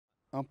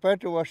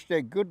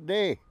Ampetawashte, good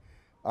day.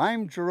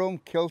 I'm Jerome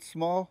Kills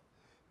Small,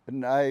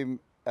 and I'm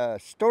a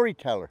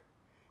storyteller,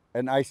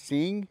 and I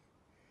sing,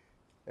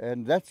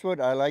 and that's what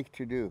I like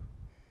to do.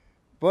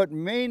 But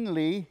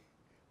mainly,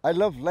 I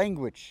love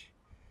language,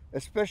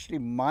 especially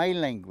my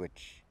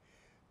language.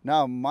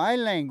 Now, my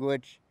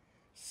language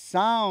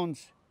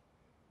sounds,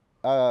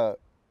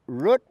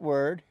 root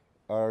word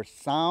or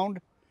sound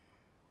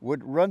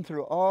would run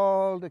through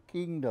all the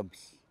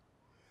kingdoms.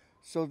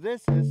 So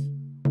this is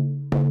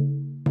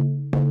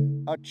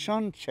a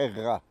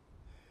chanchera.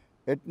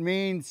 It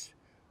means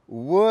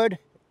wood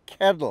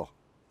kettle.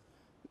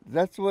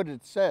 That's what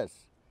it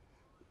says.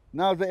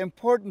 Now the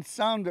important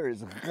sound there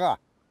is ra.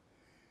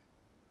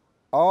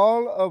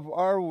 All of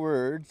our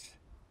words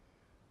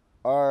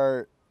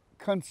are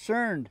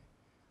concerned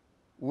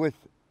with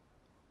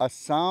a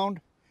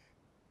sound,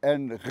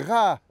 and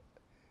ra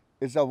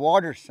is a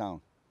water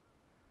sound.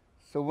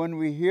 So when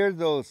we hear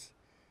those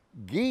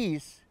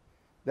geese,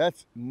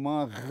 that's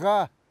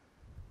maga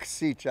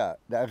ksita.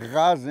 That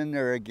ra's in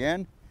there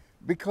again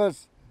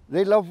because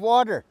they love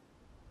water.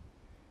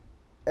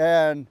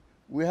 And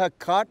we have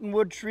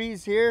cottonwood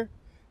trees here.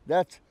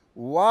 That's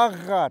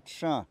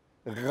wagacha.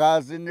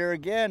 Ra's in there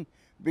again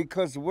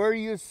because where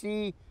you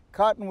see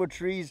cottonwood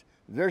trees,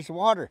 there's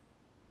water.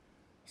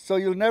 So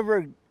you'll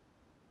never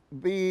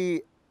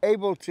be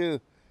able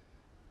to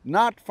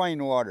not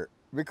find water,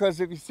 because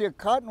if you see a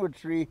cottonwood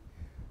tree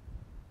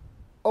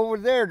over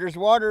there, there's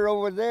water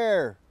over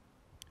there.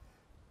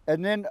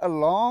 And then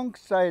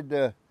alongside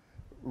the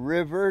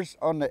rivers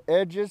on the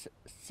edges,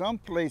 some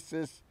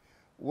places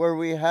where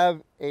we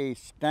have a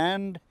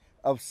stand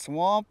of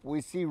swamp,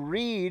 we see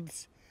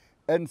reeds,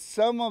 and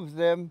some of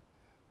them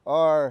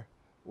are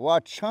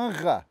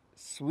wachanga,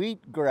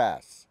 sweet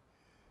grass.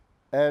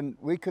 And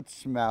we could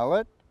smell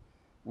it.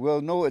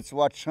 We'll know it's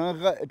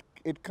wachanga.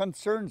 It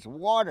concerns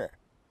water.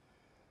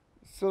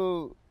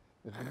 So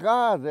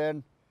ra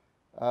then,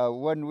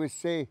 when we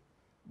say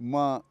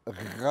ma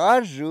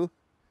raju,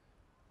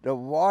 the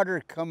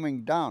water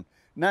coming down.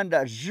 Now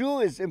the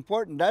ju is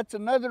important. That's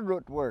another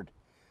root word.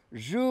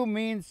 Ju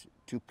means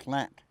to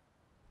plant.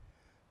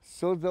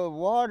 So the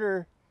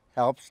water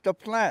helps the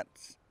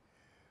plants.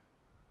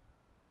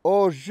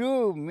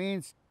 Oju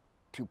means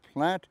to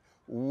plant.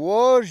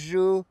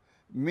 Woju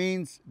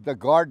means the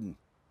garden.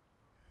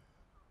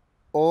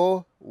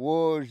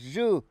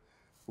 Woju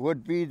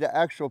would be the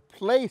actual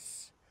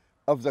place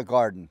of the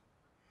garden.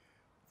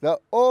 The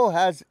O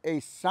has a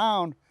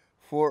sound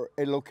for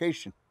a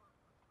location.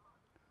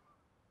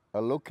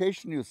 A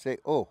location, you say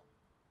O.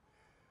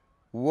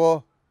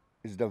 Wo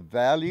is the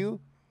value,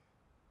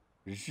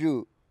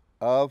 ju,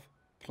 of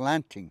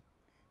planting,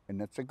 and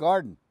that's a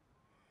garden.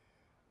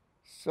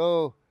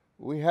 So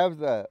we have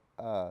the,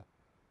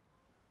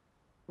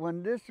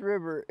 when this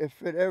river,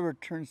 if it ever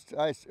turns to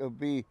ice, it'll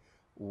be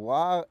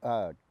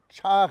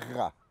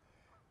chaga,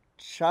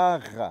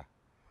 chaga.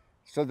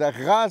 So the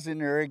ra's in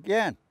there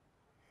again.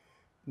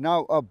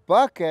 Now a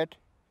bucket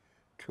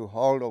to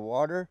hold the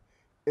water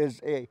is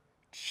a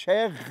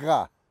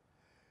chega.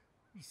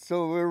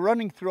 So we're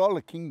running through all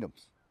the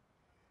kingdoms,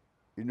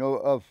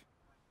 of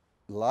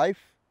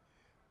life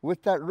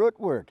with that root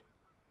word.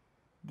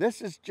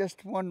 This is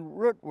just one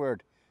root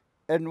word.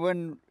 And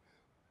when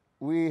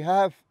we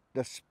have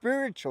the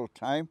spiritual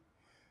time,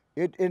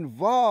 it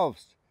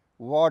involves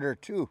water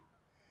too.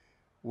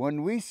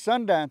 When we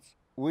Sundance,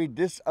 we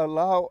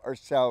disallow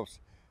ourselves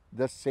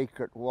the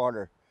sacred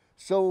water.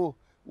 So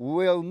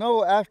we'll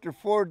know after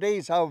 4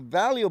 days how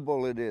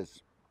valuable it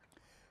is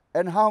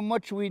and how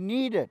much we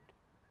need it.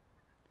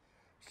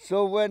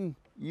 So when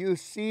you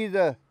see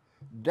the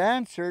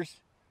dancers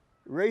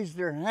raise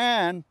their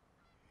hand,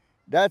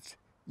 that's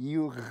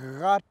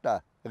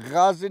yugata.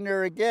 Raz in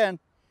there again.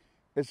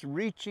 It's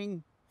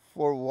reaching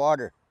for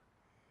water.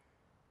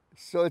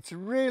 So it's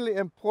really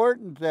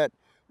important that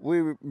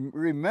we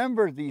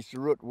remember these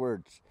root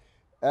words.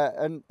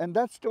 And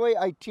that's the way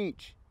I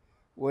teach.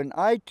 When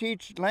I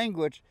teach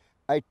language,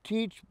 I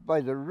teach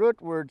by the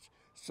root words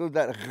so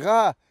that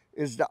ra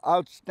is the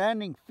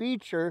outstanding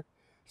feature,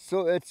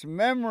 so it's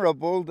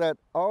memorable that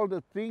all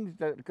the things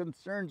that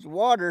concerns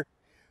water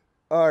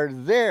are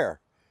there.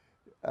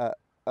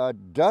 A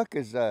duck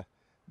is a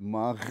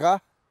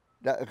maga,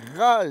 that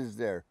ra is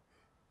there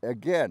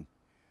again.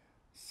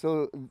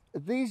 So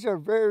these are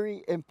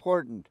very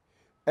important.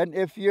 And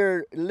if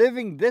you're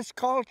living this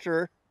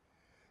culture,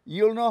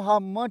 you'll know how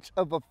much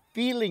of a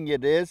feeling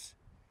it is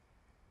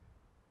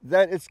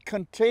that it's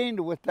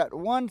contained with that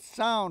one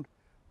sound.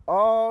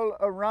 All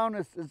around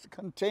us is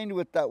contained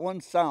with that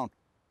one sound.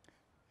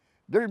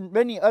 There are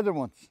many other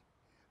ones.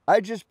 I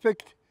just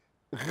picked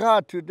ra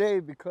today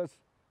because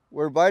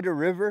we're by the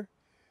river.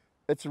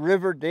 It's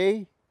River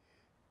Day.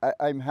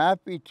 I'm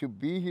happy to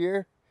be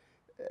here.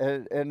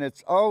 And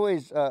it's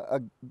always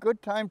a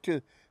good time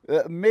to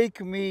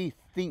make me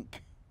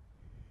think.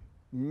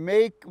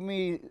 Make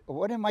me,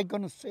 what am I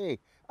going to say?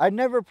 I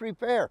never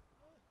prepare.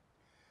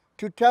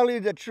 To tell you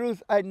the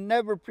truth, I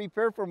never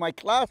prepare for my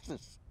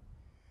classes.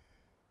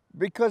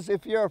 Because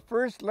if you're a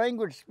first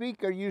language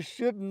speaker, you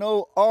should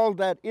know all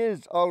that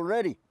is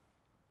already.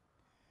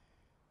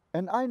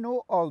 And I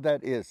know all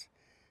that is.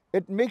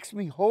 It makes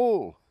me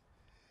whole.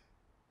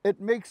 It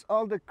makes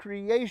all the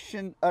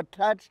creation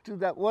attached to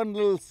that one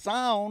little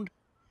sound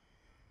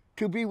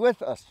to be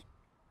with us.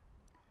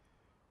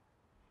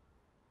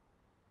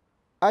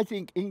 I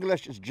think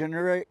English is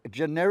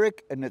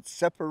generic and it's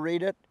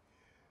separated.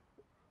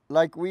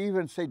 Like we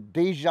even say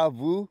deja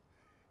vu.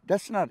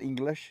 That's not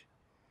English,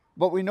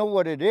 but we know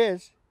what it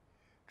is.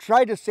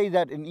 Try to say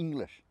that in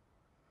English.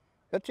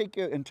 That'll take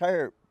you an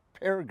entire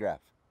paragraph.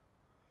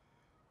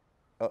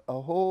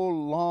 A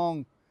whole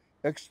long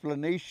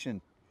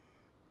explanation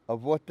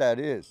of what that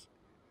is.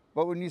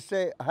 But when you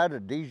say, I had a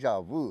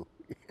deja vu,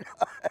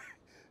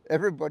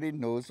 everybody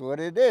knows what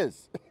it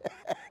is.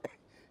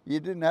 You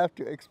didn't have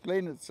to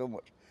explain it so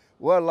much.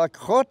 Well,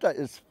 Lakota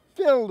is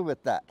filled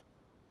with that.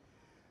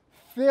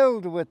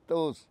 Filled with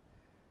those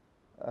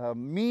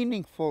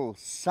meaningful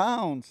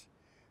sounds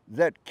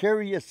that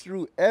carry us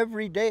through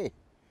every day.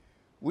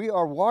 We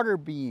are water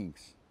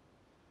beings.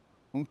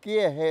 We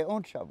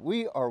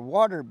are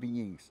water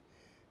beings.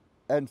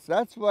 And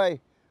that's why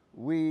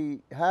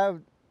we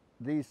have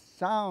these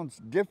sounds,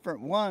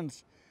 different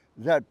ones,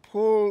 that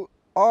pull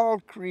all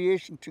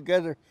creation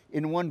together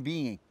in one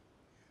being.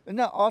 Isn't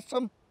that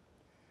awesome?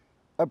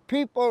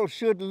 People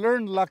should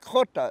learn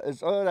Lakota,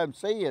 is all I'm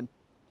saying,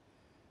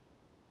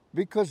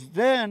 because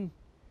then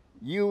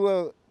you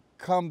will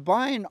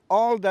combine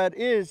all that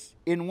is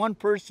in one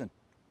person.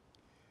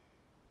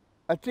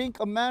 I think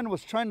a man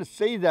was trying to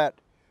say that,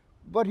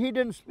 but he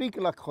didn't speak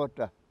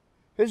Lakota.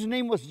 His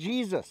name was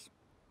Jesus.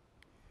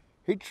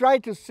 He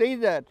tried to say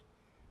that,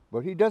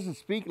 but he doesn't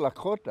speak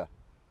Lakota.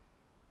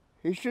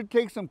 He should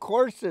take some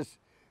courses.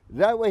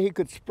 That way he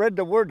could spread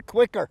the word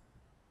quicker,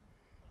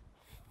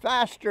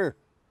 faster,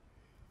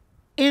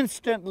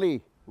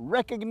 instantly,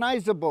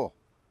 recognizable,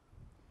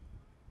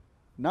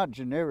 not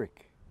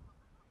generic.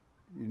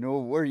 You know,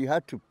 where you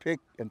have to pick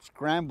and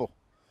scramble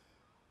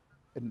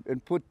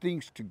and put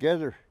things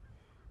together.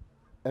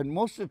 And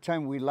most of the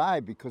time we lie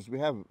because we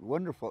have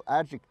wonderful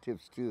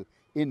adjectives to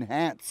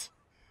enhance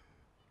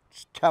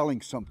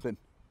telling something.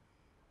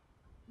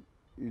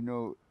 You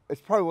know,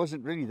 it probably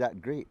wasn't really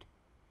that great.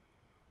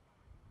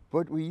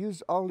 But we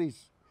use all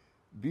these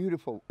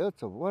beautiful,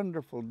 it's a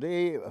wonderful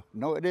day.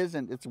 No, it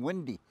isn't. It's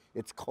windy.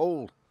 It's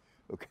cold.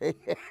 Okay?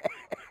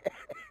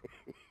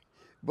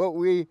 But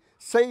we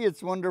say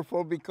it's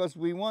wonderful because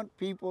we want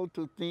people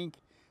to think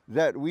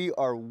that we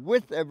are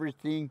with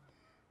everything,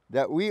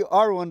 that we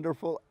are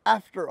wonderful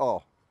after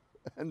all.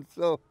 And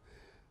so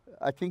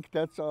I think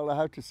that's all I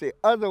have to say.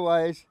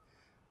 Otherwise,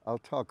 I'll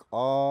talk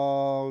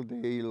all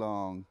day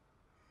long.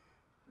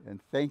 And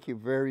thank you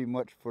very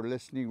much for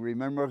listening.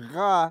 Remember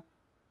Ra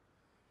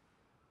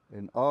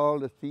and all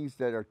the things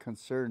that are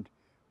concerned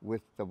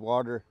with the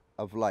water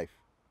of life.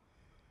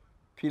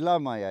 Pila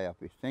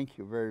Mayayapi. Thank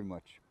you very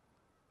much.